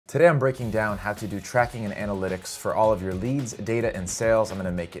Today I'm breaking down how to do tracking and analytics for all of your leads, data, and sales. I'm gonna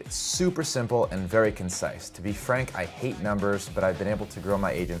make it super simple and very concise. To be frank, I hate numbers, but I've been able to grow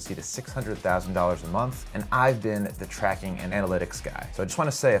my agency to $600,000 a month, and I've been the tracking and analytics guy. So I just wanna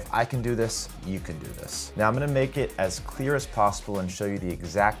say, if I can do this, you can do this. Now I'm gonna make it as clear as possible and show you the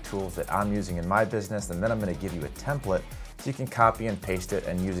exact tools that I'm using in my business, and then I'm gonna give you a template so you can copy and paste it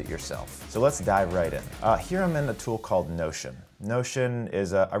and use it yourself. So let's dive right in. Here I'm in a tool called Notion. Notion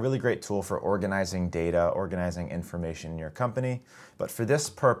is a really great tool for organizing data, organizing information in your company. But for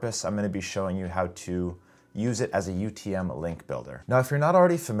this purpose, I'm going to be showing you how to use it as a UTM link builder. Now, if you're not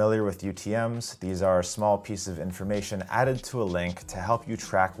already familiar with UTMs, these are a small piece of information added to a link to help you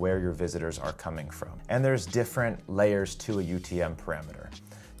track where your visitors are coming from. And there's different layers to a UTM parameter.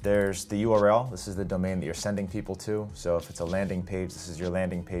 There's the URL, this is the domain that you're sending people to. So if it's a landing page, this is your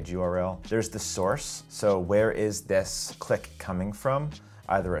landing page URL. There's the source, so where is this click coming from?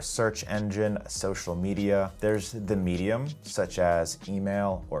 Either a search engine, a social media. There's the medium, such as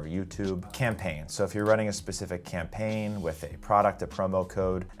email or YouTube. Campaign, so if you're running a specific campaign with a product, a promo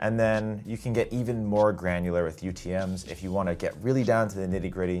code, and then you can get even more granular with UTMs. If you want to get really down to the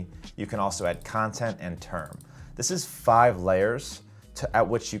nitty-gritty, you can also add content and term. This is 5 layers at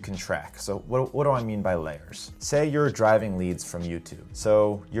which you can track. So what do I mean by layers? Say you're driving leads from YouTube.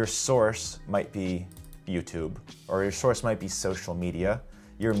 So your source might be YouTube, or your source might be social media.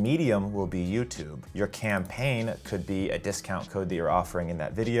 Your medium will be YouTube. Your campaign could be a discount code that you're offering in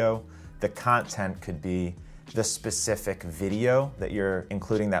that video. The content could be the specific video that you're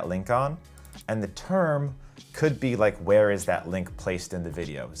including that link on. And the term could be like, where is that link placed in the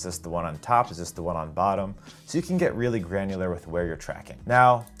video? Is this the one on top? Is this the one on bottom? So you can get really granular with where you're tracking.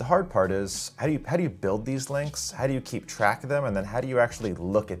 Now, the hard part is, how do you build these links? How do you keep track of them? And then how do you actually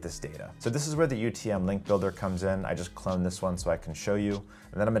look at this data? So this is where the UTM link builder comes in. I just cloned this one so I can show you,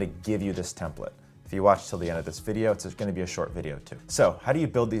 and then I'm gonna give you this template. If you watch till the end of this video, it's going to be a short video too. So how do you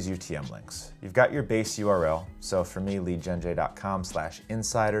build these UTM links? You've got your base URL. So for me,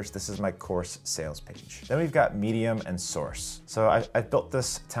 leadgenj.com/insiders, this is my course sales page. Then we've got medium and source. So I built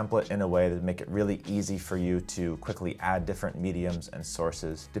this template in a way to make it really easy for you to quickly add different mediums and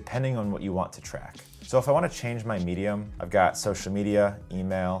sources depending on what you want to track. So if I want to change my medium, I've got social media,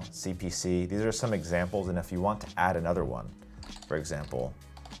 email, CPC. These are some examples, and if you want to add another one, for example,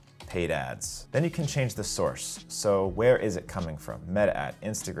 paid ads. Then you can change the source. So where is it coming from? Meta ad,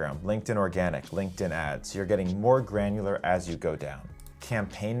 Instagram, LinkedIn organic, LinkedIn ads. You're getting more granular as you go down.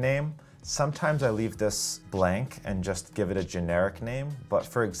 Campaign name. Sometimes I leave this blank and just give it a generic name. But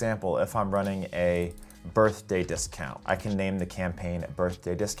for example, if I'm running a birthday discount, I can name the campaign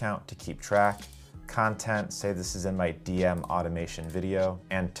birthday discount to keep track. Content, say this is in my DM automation video.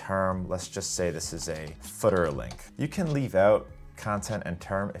 And term, let's just say this is a footer link. You can leave out content and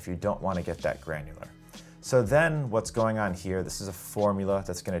term if you don't want to get that granular. So then what's going on here, this is a formula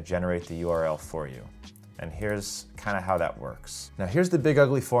that's going to generate the URL for you. And here's kind of how that works. Now here's the big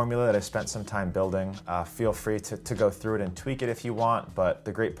ugly formula that I spent some time building. Feel free to go through it and tweak it if you want, but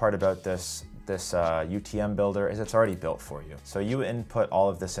the great part about this UTM builder is it's already built for you. So you input all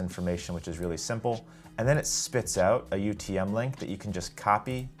of this information, which is really simple, and then it spits out a UTM link that you can just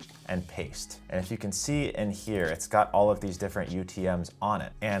copy and paste. And if you can see in here, it's got all of these different UTMs on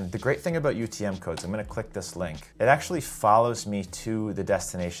it. And the great thing about UTM codes, I'm gonna click this link, it actually follows me to the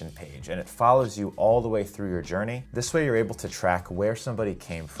destination page, and it follows you all the way through your journey. This way you're able to track where somebody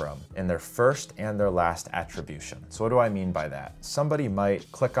came from in their first and their last attribution. So what do I mean by that? Somebody might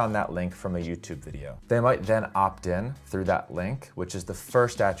click on that link from a YouTube video. They might then opt in through that link, which is the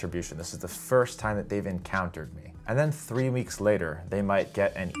first attribution. This is the first time that they've encountered me. And then 3 weeks later, they might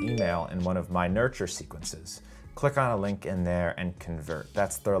get an email in one of my nurture sequences. Click on a link in there and convert.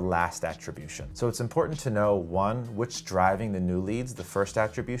 That's their last attribution. So it's important to know, 1, which driving the new leads, the first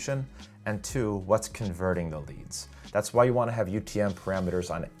attribution, and 2, what's converting the leads. That's why you want to have UTM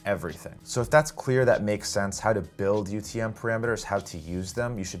parameters on everything. So if that's clear, that makes sense, how to build UTM parameters, how to use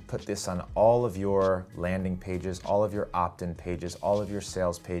them, you should put this on all of your landing pages, all of your opt-in pages, all of your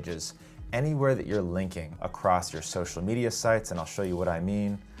sales pages, anywhere that you're linking across your social media sites, and I'll show you what I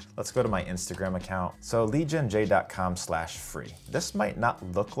mean. Let's go to my Instagram account. So leadgenj.com/free. This might not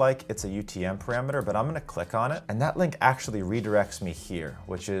look like it's a UTM parameter, but I'm gonna click on it, and that link actually redirects me here,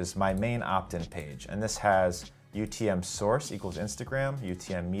 which is my main opt-in page. And this has UTM source equals Instagram,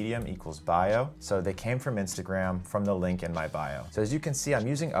 UTM medium equals bio. So they came from Instagram from the link in my bio. So as you can see, I'm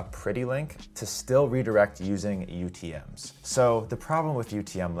using a pretty link to still redirect using UTMs. So the problem with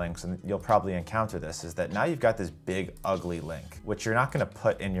UTM links, and you'll probably encounter this, is that now you've got this big ugly link, which you're not gonna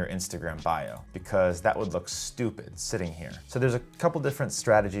put in your Instagram bio because that would look stupid sitting here. So there's a couple different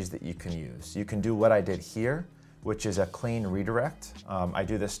strategies that you can use. You can do what I did here, which is a clean redirect. I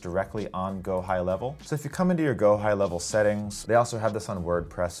do this directly on Go High Level. So if you come into your Go High Level settings, they also have this on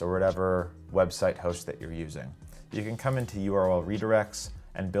WordPress or whatever website host that you're using. You can come into URL redirects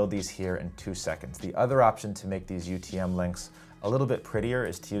and build these here in 2 seconds. The other option to make these UTM links a little bit prettier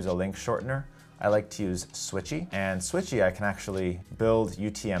is to use a link shortener. I like to use Switchy, and Switchy I can actually build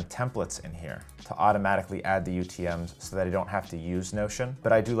UTM templates in here to automatically add the UTMs so that I don't have to use Notion,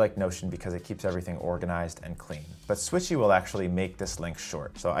 but I do like Notion because it keeps everything organized and clean. But Switchy will actually make this link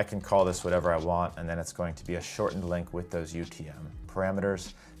short. So I can call this whatever I want, and then it's going to be a shortened link with those UTM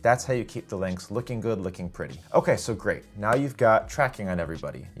parameters. That's how you keep the links looking good, looking pretty. Okay, so great. Now you've got tracking on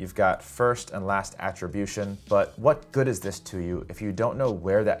everybody. You've got first and last attribution, but what good is this to you if you don't know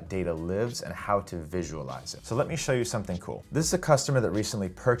where that data lives and how to visualize it? So let me show you something cool. This is a customer that recently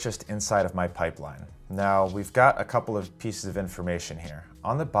purchased inside of my pipeline. Now we've got a couple of pieces of information here.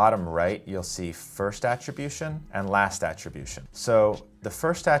 On the bottom right, you'll see first attribution and last attribution. So the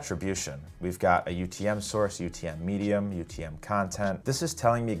first attribution, we've got a UTM source, UTM medium, UTM content. This is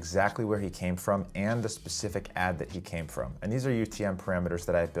telling me exactly where he came from and the specific ad that he came from. And these are UTM parameters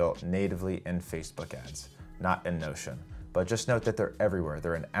that I built natively in Facebook ads, not in Notion. But just note that they're everywhere.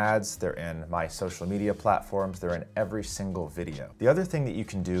 They're in ads, they're in my social media platforms, they're in every single video. The other thing that you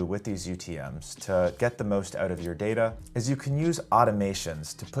can do with these UTMs to get the most out of your data is you can use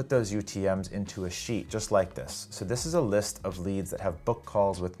automations to put those UTMs into a sheet just like this. So this is a list of leads that have book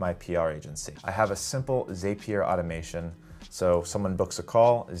calls with my PR agency. I have a simple Zapier automation. So someone books a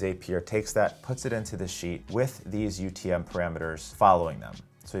call, Zapier takes that, puts it into the sheet with these UTM parameters following them.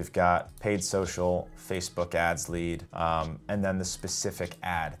 So we've got paid social, Facebook ads lead, and then the specific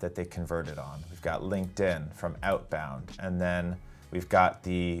ad that they converted on. We've got LinkedIn from outbound, and then we've got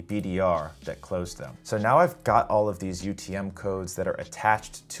the BDR that closed them. So now I've got all of these UTM codes that are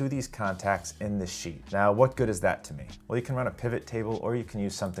attached to these contacts in this sheet. Now, what good is that to me? Well, you can run a pivot table or you can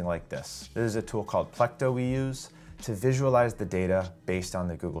use something like this. This is a tool called Plecto we use to visualize the data based on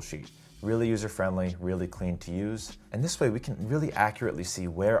the Google Sheet. Really user-friendly, really clean to use. And this way we can really accurately see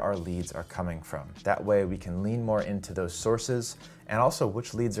where our leads are coming from. That way we can lean more into those sources and also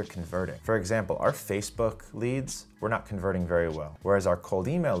which leads are converting. For example, our Facebook leads were not converting very well, whereas our cold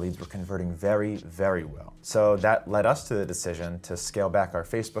email leads were converting very, very well. So that led us to the decision to scale back our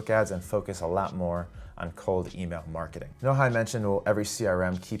Facebook ads and focus a lot more on cold email marketing. You know how I mentioned, well, every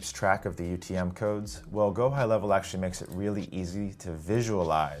CRM keeps track of the UTM codes? Well, Go High Level actually makes it really easy to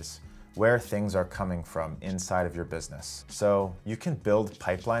visualize where things are coming from inside of your business. So you can build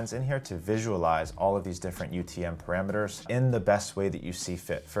pipelines in here to visualize all of these different UTM parameters in the best way that you see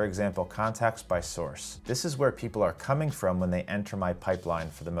fit. For example, contacts by source. This is where people are coming from when they enter my pipeline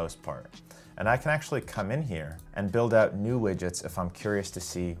for the most part. And I can actually come in here and build out new widgets if I'm curious to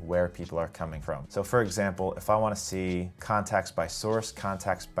see where people are coming from. So for example, if I want to see contacts by source,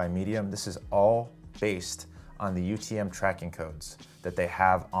 contacts by medium, this is all based on the UTM tracking codes that they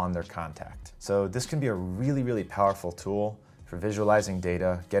have on their contact. So this can be a really, really powerful tool for visualizing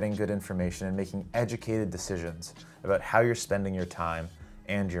data, getting good information, and making educated decisions about how you're spending your time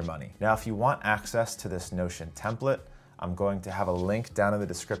and your money. Now, if you want access to this Notion template, I'm going to have a link down in the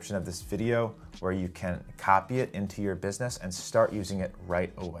description of this video where you can copy it into your business and start using it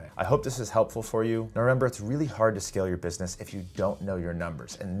right away. I hope this is helpful for you. Now remember, it's really hard to scale your business if you don't know your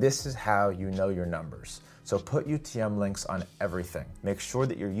numbers, and this is how you know your numbers. So put UTM links on everything. Make sure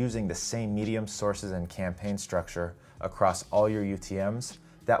that you're using the same medium, sources, and campaign structure across all your UTMs.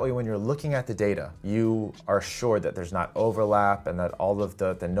 That way, when you're looking at the data, you are sure that there's not overlap and that all of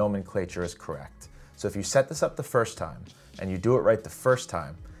the nomenclature is correct. So if you set this up the first time and you do it right the first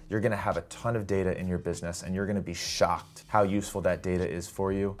time, you're gonna have a ton of data in your business and you're gonna be shocked how useful that data is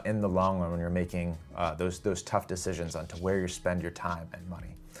for you in the long run when you're making those tough decisions on to where you spend your time and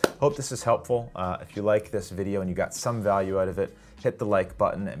money. Hope this is helpful. If you like this video and you got some value out of it, hit the like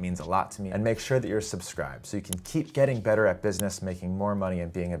button. It means a lot to me. And make sure that you're subscribed so you can keep getting better at business, making more money,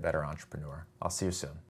 and being a better entrepreneur. I'll see you soon.